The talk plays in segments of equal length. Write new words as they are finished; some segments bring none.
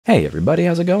Hey everybody,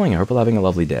 how's it going? I hope you're having a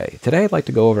lovely day. Today I'd like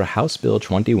to go over House Bill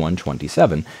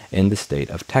 2127 in the state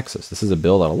of Texas. This is a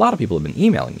bill that a lot of people have been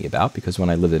emailing me about because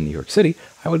when I lived in New York City,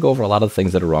 I would go over a lot of the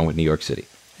things that are wrong with New York City.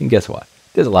 And guess what?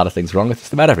 There's a lot of things wrong with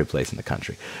just about every place in the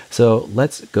country. So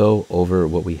let's go over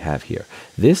what we have here.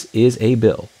 This is a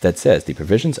bill that says the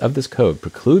provisions of this code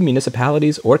preclude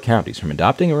municipalities or counties from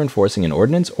adopting or enforcing an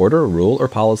ordinance, order, rule, or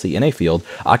policy in a field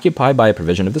occupied by a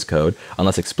provision of this code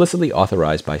unless explicitly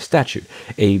authorized by statute.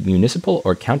 A municipal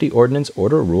or county ordinance,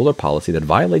 order, rule, or policy that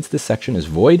violates this section is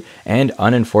void and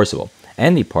unenforceable.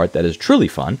 And the part that is truly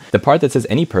fun, the part that says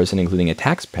any person, including a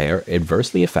taxpayer,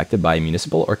 adversely affected by a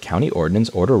municipal or county ordinance,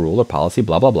 order, rule, or policy,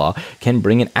 blah, blah, blah, can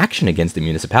bring an action against the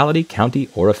municipality, county,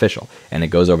 or official. And it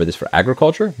goes over this for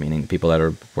agriculture, meaning the people that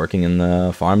are working in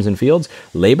the farms and fields,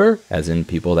 labor, as in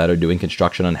people that are doing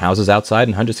construction on houses outside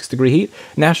in 106-degree heat,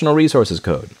 National Resources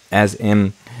Code, as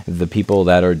in the people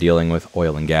that are dealing with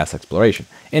oil and gas exploration.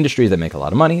 Industries that make a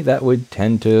lot of money that would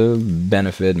tend to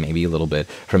benefit maybe a little bit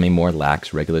from a more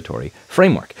lax regulatory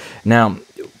framework. Now,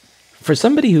 for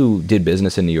somebody who did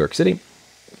business in New York City,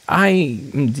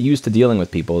 I'm used to dealing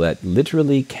with people that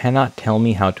literally cannot tell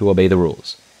me how to obey the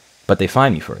rules, but they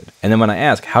fine me for it. And then when I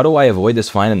ask, how do I avoid this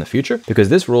fine in the future? Because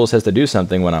this rule says to do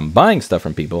something when I'm buying stuff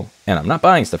from people, and I'm not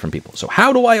buying stuff from people. So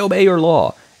how do I obey your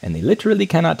law? And they literally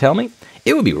cannot tell me.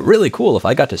 It would be really cool if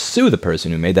I got to sue the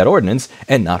person who made that ordinance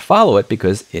and not follow it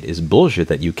because it is bullshit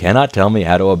that you cannot tell me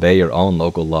how to obey your own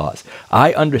local laws.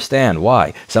 I understand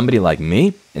why somebody like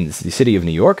me in the city of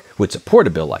New York would support a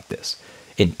bill like this.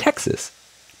 In Texas,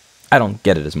 I don't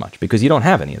get it as much because you don't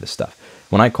have any of this stuff.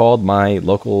 When I called my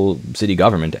local city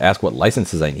government to ask what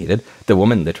licenses I needed, the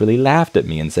woman literally laughed at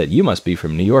me and said, "You must be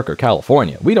from New York or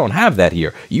California. We don't have that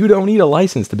here. You don't need a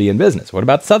license to be in business. What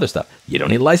about this other stuff? You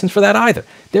don't need a license for that either."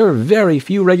 There are very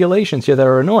few regulations here that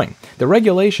are annoying. The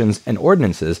regulations and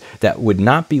ordinances that would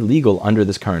not be legal under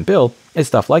this current bill is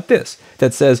stuff like this,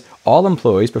 that says all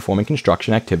employees performing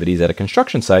construction activities at a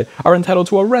construction site are entitled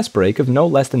to a rest break of no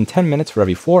less than 10 minutes for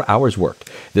every 4 hours worked.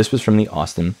 This was from the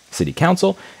Austin City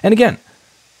Council. And again,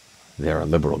 they're a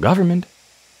liberal government,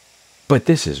 but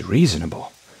this is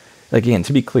reasonable. Again,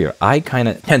 to be clear, I kind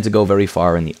of tend to go very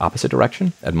far in the opposite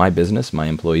direction. At my business, my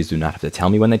employees do not have to tell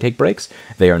me when they take breaks.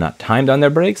 They are not timed on their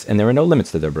breaks, and there are no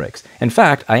limits to their breaks. In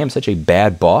fact, I am such a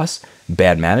bad boss,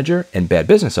 bad manager, and bad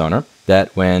business owner that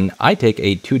when I take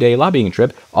a 2-day lobbying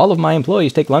trip, all of my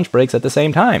employees take lunch breaks at the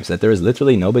same time, so that there is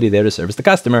literally nobody there to service the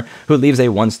customer who leaves a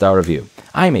 1-star review.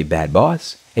 I am a bad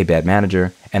boss, a bad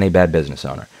manager, and a bad business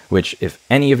owner, which if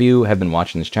any of you have been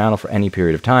watching this channel for any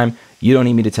period of time, you don't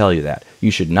need me to tell you that. You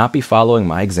should not be following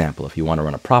my example if you want to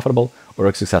run a profitable or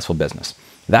a successful business.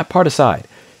 That part aside,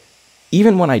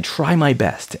 even when I try my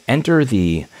best to enter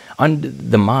the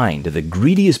mind of the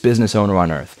greediest business owner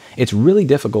on earth, it's really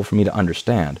difficult for me to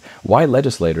understand why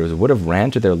legislators would have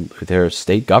ran to their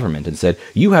state government and said,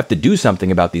 you have to do something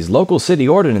about these local city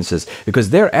ordinances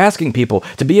because they're asking people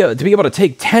to be able to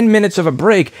take 10 minutes of a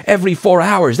break every 4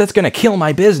 hours. That's going to kill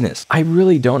my business. I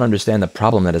really don't understand the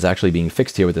problem that is actually being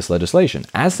fixed here with this legislation.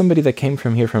 As somebody that came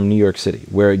from here from New York City,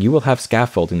 where you will have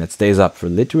scaffolding that stays up for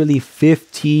literally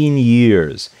 15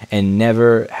 years and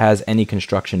never has any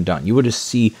construction done. You will just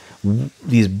see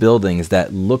these buildings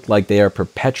that look like they are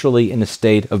perpetually in a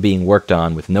state of being worked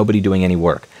on with nobody doing any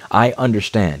work. I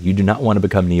understand. You do not want to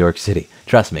become New York City.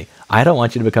 Trust me, I don't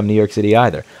want you to become New York City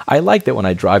either. I like that when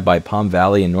I drive by Palm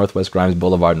Valley and Northwest Grimes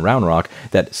Boulevard and Round Rock,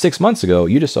 that 6 months ago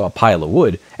you just saw a pile of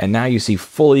wood, and now you see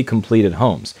fully completed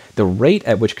homes. The rate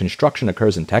at which construction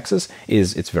occurs in Texas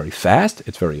it's very fast,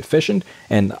 it's very efficient,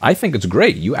 and I think it's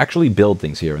great. You actually build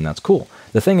things here, and that's cool.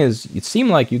 The thing is, it seemed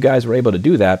like you guys were able to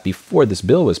do that before this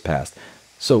bill was passed.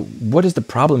 So what is the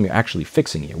problem you're actually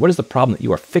fixing here? What is the problem that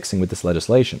you are fixing with this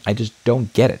legislation? I just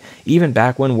don't get it. Even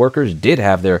back when workers did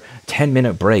have their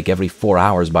 10-minute break every 4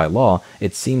 hours by law,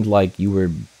 it seemed like you were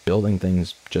building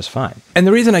things just fine. And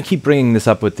the reason I keep bringing this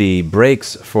up with the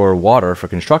breaks for water for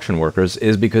construction workers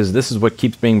is because this is what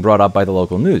keeps being brought up by the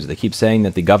local news. They keep saying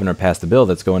that the governor passed a bill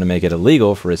that's going to make it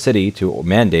illegal for a city to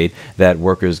mandate that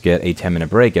workers get a 10-minute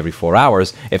break every 4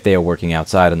 hours if they are working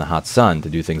outside in the hot sun to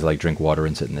do things like drink water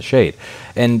and sit in the shade.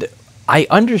 And I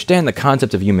understand the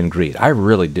concept of human greed. I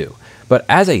really do. But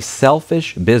as a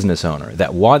selfish business owner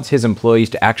that wants his employees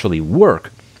to actually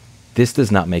work, this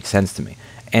does not make sense to me.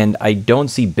 And I don't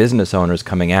see business owners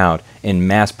coming out in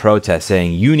mass protest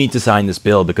saying, you need to sign this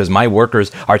bill because my workers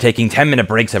are taking 10-minute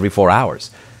breaks every 4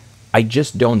 hours. I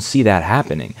just don't see that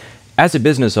happening. As a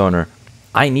business owner,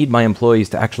 I need my employees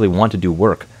to actually want to do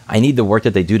work. I need the work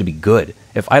that they do to be good.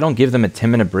 If I don't give them a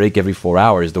 10-minute break every 4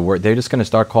 hours, they're just going to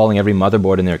start calling every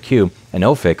motherboard in their queue a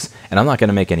no-fix, and I'm not going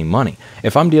to make any money.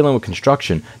 If I'm dealing with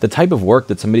construction, the type of work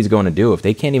that somebody's going to do, if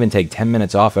they can't even take 10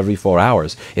 minutes off every 4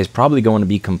 hours, is probably going to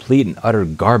be complete and utter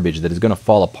garbage that is going to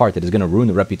fall apart, that is going to ruin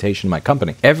the reputation of my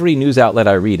company. Every news outlet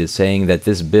I read is saying that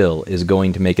this bill is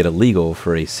going to make it illegal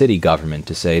for a city government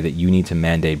to say that you need to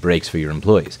mandate breaks for your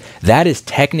employees. That is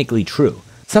technically true.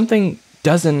 Something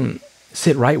doesn't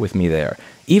sit right with me there.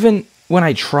 Even when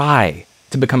I try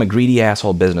to become a greedy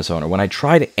asshole business owner, when I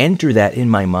try to enter that in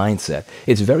my mindset,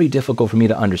 it's very difficult for me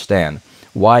to understand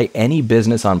why any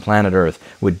business on planet Earth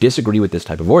would disagree with this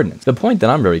type of ordinance. The point that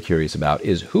I'm very curious about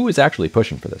is who is actually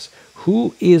pushing for this?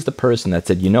 Who is the person that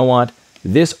said, you know what?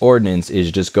 This ordinance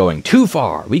is just going too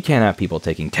far. We can't have people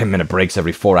taking 10-minute breaks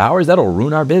every 4 hours. That'll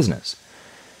ruin our business.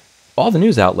 All the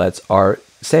news outlets are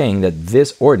saying that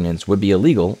this ordinance would be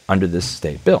illegal under this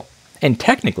state bill. And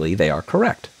technically, they are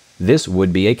correct. This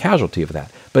would be a casualty of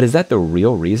that. But is that the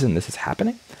real reason this is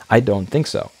happening? I don't think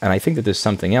so. And I think that there's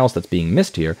something else that's being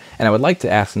missed here. And I would like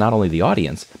to ask not only the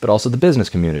audience, but also the business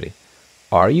community.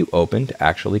 Are you open to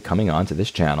actually coming onto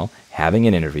this channel, having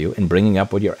an interview, and bringing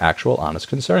up what your actual honest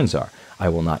concerns are? I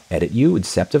will not edit you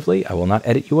deceptively. I will not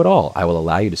edit you at all. I will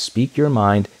allow you to speak your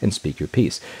mind and speak your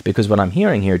piece. Because what I'm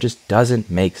hearing here just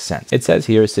doesn't make sense. It says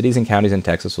here, cities and counties in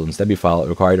Texas will instead be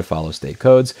required to follow state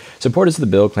codes. Supporters of the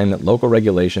bill claim that local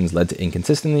regulations led to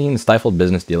inconsistency and stifled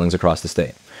business dealings across the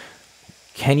state.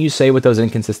 Can you say what those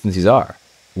inconsistencies are?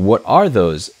 What are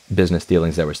those business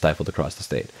dealings that were stifled across the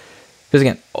state? Because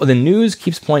again, the news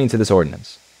keeps pointing to this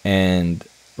ordinance. And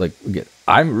like, again,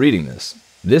 I'm reading this.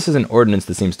 This is an ordinance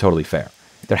that seems totally fair.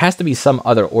 There has to be some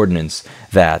other ordinance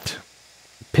that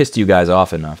pissed you guys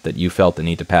off enough that you felt the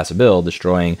need to pass a bill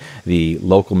destroying the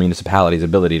local municipality's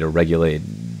ability to regulate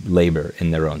labor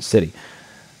in their own city.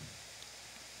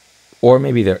 Or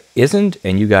maybe there isn't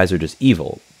and you guys are just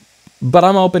evil. But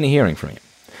I'm open to hearing from you.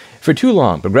 For too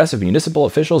long, progressive municipal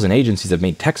officials and agencies have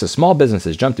made Texas small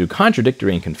businesses jump through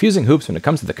contradictory and confusing hoops when it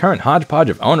comes to the current hodgepodge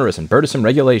of onerous and burdensome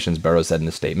regulations, Burrows said in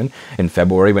a statement in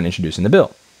February when introducing the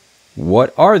bill.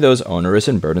 What are those onerous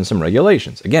and burdensome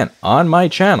regulations? Again, on my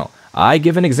channel, I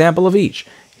give an example of each.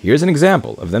 Here's an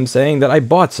example of them saying that I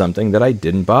bought something that I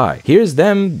didn't buy. Here's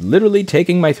them literally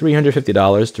taking my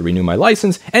 $350 to renew my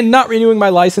license and not renewing my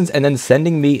license and then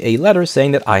sending me a letter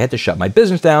saying that I had to shut my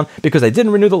business down because I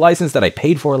didn't renew the license that I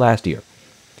paid for last year.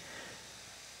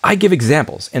 I give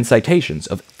examples and citations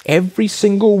of every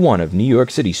single one of New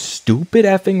York City's stupid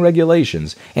effing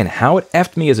regulations and how it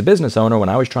effed me as a business owner when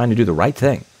I was trying to do the right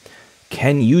thing.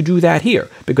 Can you do that here?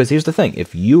 Because here's the thing.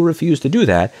 If you refuse to do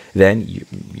that, then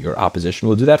your opposition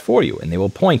will do that for you. And they will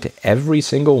point to every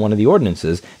single one of the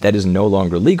ordinances that is no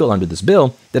longer legal under this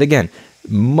bill that, again,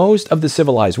 most of the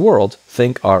civilized world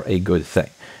think are a good thing.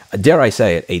 Dare I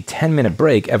say it, a 10-minute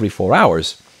break every 4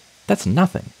 hours, that's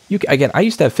nothing. Again, I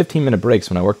used to have 15-minute breaks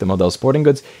when I worked at Model Sporting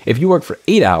Goods. If you work for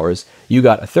 8 hours, you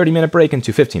got a 30-minute break and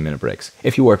 2 15-minute breaks.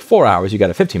 If you work 4 hours, you got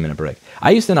a 15-minute break.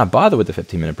 I used to not bother with the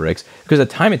 15-minute breaks because the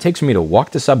time it takes for me to walk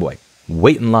to Subway,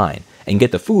 wait in line, and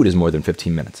get the food is more than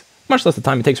 15 minutes. Much less the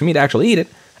time it takes for me to actually eat it.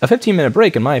 A 15-minute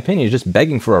break, in my opinion, is just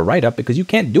begging for a write-up because you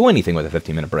can't do anything with a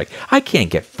 15-minute break. I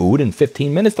can't get food in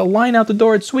 15 minutes. The line out the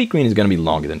door at Sweet Green is going to be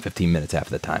longer than 15 minutes half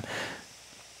the time.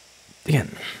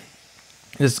 Again,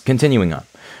 just continuing on.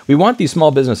 We want these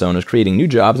small business owners creating new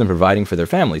jobs and providing for their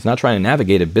families, not trying to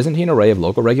navigate a Byzantine array of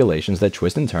local regulations that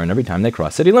twist and turn every time they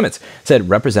cross city limits, said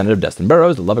Representative Dustin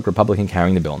Burrows, the Lubbock Republican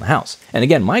carrying the bill in the House. And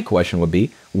again, my question would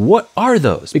be, what are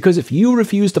those? Because if you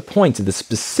refuse to point to the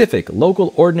specific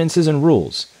local ordinances and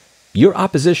rules, your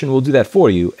opposition will do that for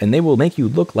you, and they will make you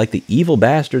look like the evil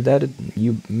bastard that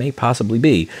you may possibly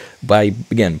be by,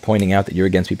 again, pointing out that you're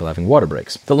against people having water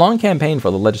breaks. The long campaign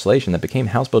for the legislation that became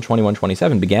House Bill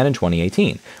 2127 began in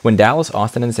 2018, when Dallas,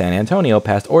 Austin, and San Antonio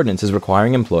passed ordinances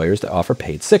requiring employers to offer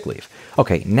paid sick leave.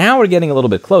 Okay, now we're getting a little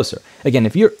bit closer. Again,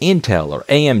 if you're Intel or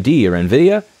AMD or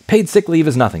NVIDIA, paid sick leave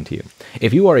is nothing to you.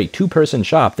 If you are a two-person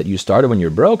shop that you started when you're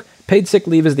broke, paid sick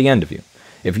leave is the end of you.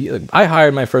 I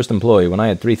hired my first employee when I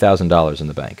had $3,000 in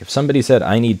the bank. If somebody said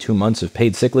I need 2 months of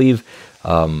paid sick leave,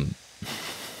 I'm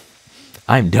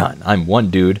done. I'm one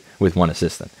dude with one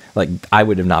assistant. Like, I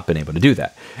would have not been able to do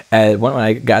that. When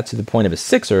I got to the point of a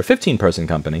 6 or a 15-person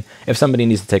company, if somebody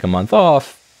needs to take a month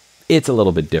off, it's a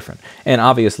little bit different. And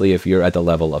obviously, if you're at the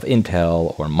level of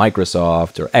Intel or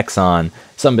Microsoft or Exxon,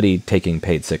 somebody taking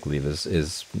paid sick leave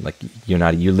is like,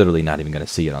 you're literally not even going to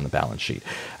see it on the balance sheet.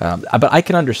 But I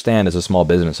can understand as a small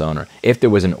business owner, if there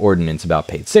was an ordinance about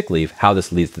paid sick leave, how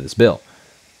this leads to this bill.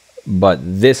 But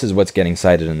this is what's getting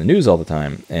cited in the news all the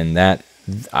time, and that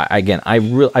Again, I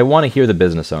want to hear the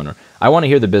business owner. I want to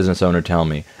hear the business owner tell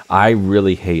me, I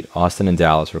really hate Austin and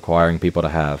Dallas requiring people to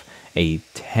have a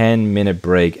 10-minute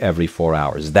break every 4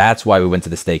 hours. That's why we went to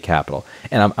the state capitol.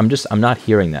 And I'm not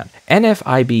hearing that.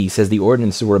 NFIB says the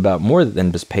ordinances were about more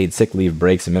than just paid sick leave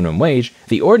breaks and minimum wage.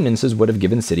 The ordinances would have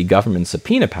given city government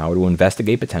subpoena power to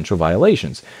investigate potential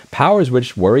violations, powers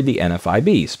which worried the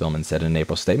NFIB, Spillman said in an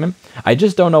April statement. I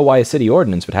just don't know why a city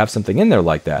ordinance would have something in there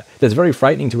like that. That's very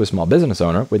frightening to a small business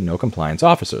owner with no compliance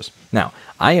officers. Now,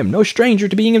 I am no stranger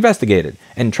to being investigated,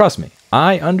 and trust me,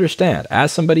 I understand,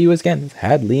 as somebody who, again,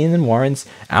 had lien and warrants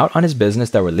out on his business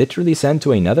that were literally sent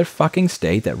to another fucking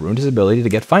state that ruined his ability to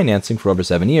get financing for over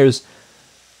 7 years,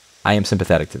 I am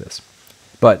sympathetic to this.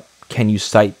 But can you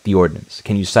cite the ordinance?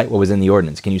 Can you cite what was in the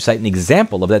ordinance? Can you cite an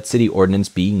example of that city ordinance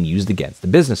being used against the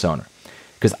business owner?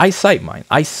 Because I cite mine.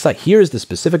 Here is the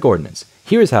specific ordinance.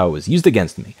 Here is how it was used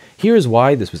against me. Here is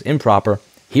why this was improper.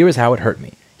 Here is how it hurt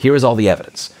me. Here is all the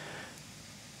evidence.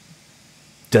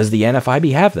 Does the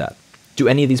NFIB have that? Do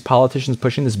any of these politicians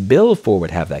pushing this bill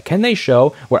forward have that? Can they show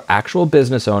where actual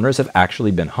business owners have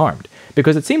actually been harmed?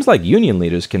 Because it seems like union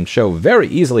leaders can show very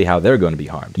easily how they're going to be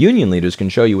harmed. Union leaders can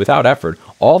show you without effort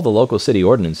all the local city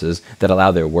ordinances that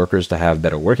allow their workers to have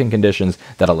better working conditions,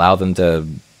 that allow them to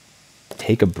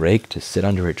take a break, to sit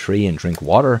under a tree and drink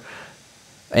water.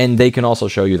 And they can also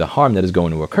show you the harm that is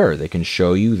going to occur. They can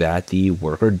show you that the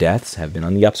worker deaths have been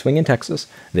on the upswing in Texas.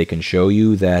 They can show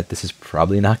you that this is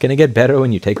probably not going to get better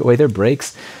when you take away their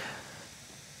breaks.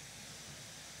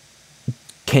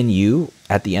 Can you,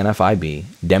 at the NFIB,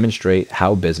 demonstrate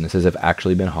how businesses have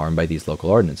actually been harmed by these local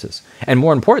ordinances? And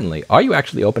more importantly, are you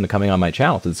actually open to coming on my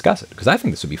channel to discuss it? Because I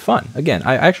think this would be fun. Again,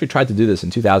 I actually tried to do this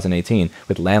in 2018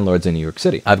 with landlords in New York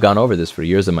City. I've gone over this for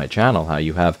years on my channel, how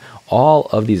you have all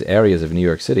of these areas of New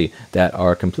York City that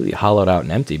are completely hollowed out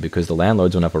and empty because the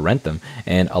landlords will never rent them.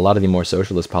 And a lot of the more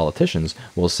socialist politicians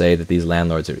will say that these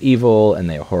landlords are evil and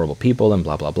they are horrible people and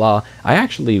blah, blah, blah. I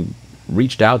actually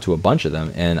reached out to a bunch of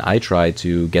them and I tried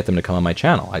to get them to come on my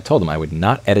channel. I told them I would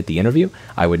not edit the interview.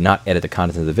 I would not edit the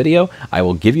content of the video. I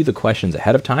will give you the questions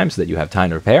ahead of time so that you have time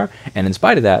to prepare. And in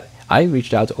spite of that, I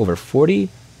reached out to over 40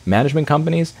 management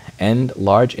companies and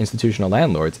large institutional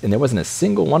landlords, and there wasn't a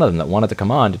single one of them that wanted to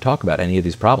come on to talk about any of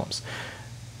these problems.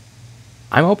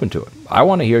 I'm open to it. I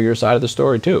want to hear your side of the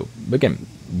story too. Again,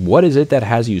 what is it that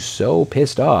has you so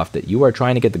pissed off that you are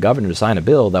trying to get the governor to sign a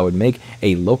bill that would make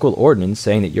a local ordinance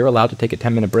saying that you're allowed to take a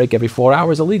 10-minute break every 4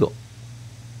 hours illegal?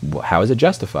 How is it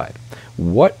justified?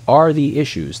 What are the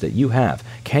issues that you have?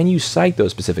 Can you cite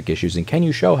those specific issues, and can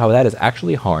you show how that has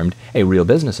actually harmed a real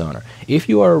business owner? If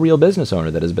you are a real business owner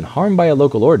that has been harmed by a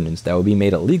local ordinance that would be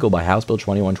made illegal by House Bill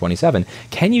 2127,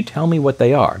 can you tell me what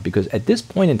they are? Because at this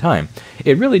point in time,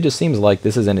 it really just seems like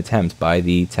this is an attempt by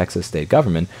the Texas state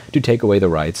government to take away the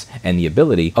rights and the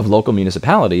ability of local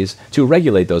municipalities to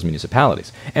regulate those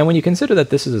municipalities. And when you consider that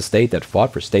this is a state that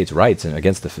fought for states' rights and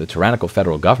against the tyrannical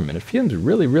federal government, it feels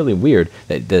really, really weird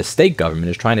that the state government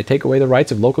is trying to take away the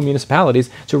rights of local municipalities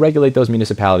to regulate those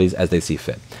municipalities as they see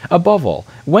fit. Above all,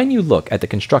 when you look at the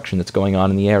construction that's going on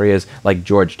in the areas like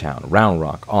Georgetown, Round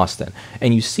Rock, Austin,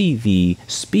 and you see the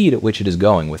speed at which it is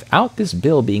going without this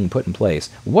bill being put in place,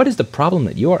 what is the problem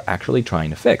that you are actually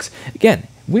trying to fix? Again,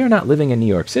 we are not living in New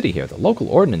York City here. The local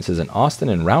ordinances in Austin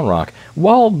and Round Rock,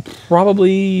 while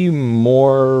probably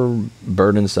more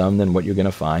burdensome than what you're going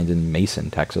to find in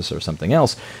Mason, Texas, or something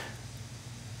else,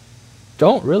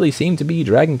 don't really seem to be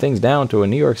dragging things down to a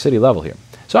New York City level here.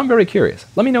 So I'm very curious.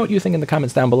 Let me know what you think in the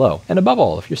comments down below. And above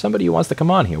all, if you're somebody who wants to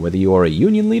come on here, whether you are a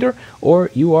union leader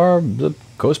or you are the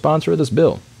co-sponsor of this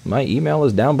bill, my email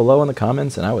is down below in the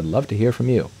comments, and I would love to hear from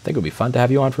you. I think it would be fun to have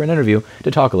you on for an interview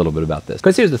to talk a little bit about this.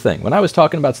 Because here's the thing. When I was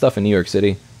talking about stuff in New York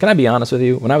City, can I be honest with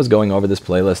you? When I was going over this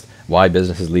playlist, why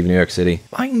businesses leave New York City,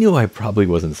 I knew I probably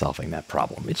wasn't solving that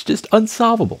problem. It's just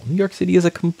unsolvable. New York City is a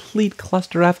complete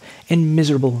cluster F and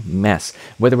miserable mess.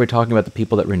 Whether we're talking about the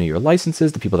people that renew your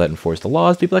licenses, the people that enforce the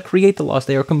laws, the people that create the laws,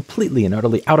 they are completely and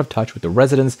utterly out of touch with the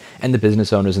residents and the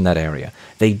business owners in that area.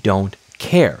 They don't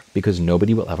care because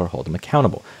nobody will ever hold them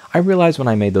accountable. I realized when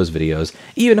I made those videos,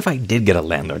 even if I did get a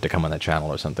landlord to come on that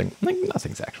channel or something, like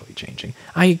nothing's actually changing.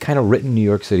 I had kind of written New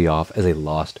York City off as a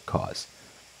lost cause.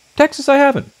 Texas, I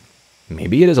haven't.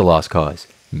 Maybe it is a lost cause.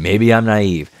 Maybe I'm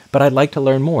naive, but I'd like to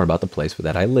learn more about the place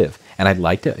that I live. And I'd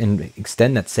like to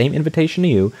extend that same invitation to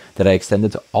you that I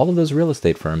extended to all of those real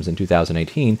estate firms in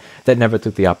 2018 that never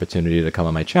took the opportunity to come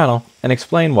on my channel and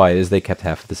explain why it is they kept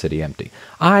half of the city empty.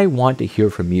 I want to hear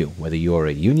from you, whether you're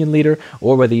a union leader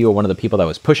or whether you're one of the people that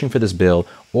was pushing for this bill,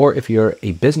 or if you're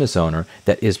a business owner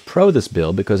that is pro this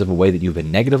bill because of a way that you've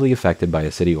been negatively affected by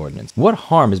a city ordinance. What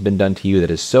harm has been done to you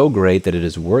that is so great that it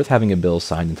is worth having a bill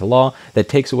signed into law that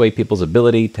takes away people's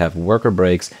ability to have worker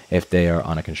breaks if they are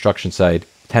on a construction site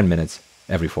 10 minutes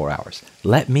every 4 hours?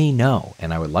 Let me know,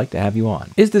 and I would like to have you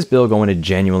on. Is this bill going to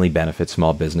genuinely benefit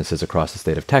small businesses across the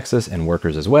state of Texas and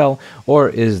workers as well, or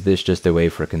is this just a way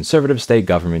for a conservative state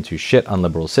government to shit on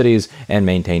liberal cities and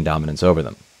maintain dominance over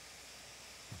them?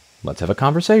 Let's have a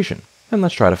conversation, and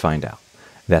let's try to find out.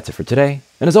 That's it for today,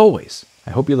 and as always,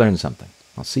 I hope you learned something.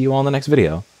 I'll see you all in the next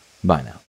video. Bye now.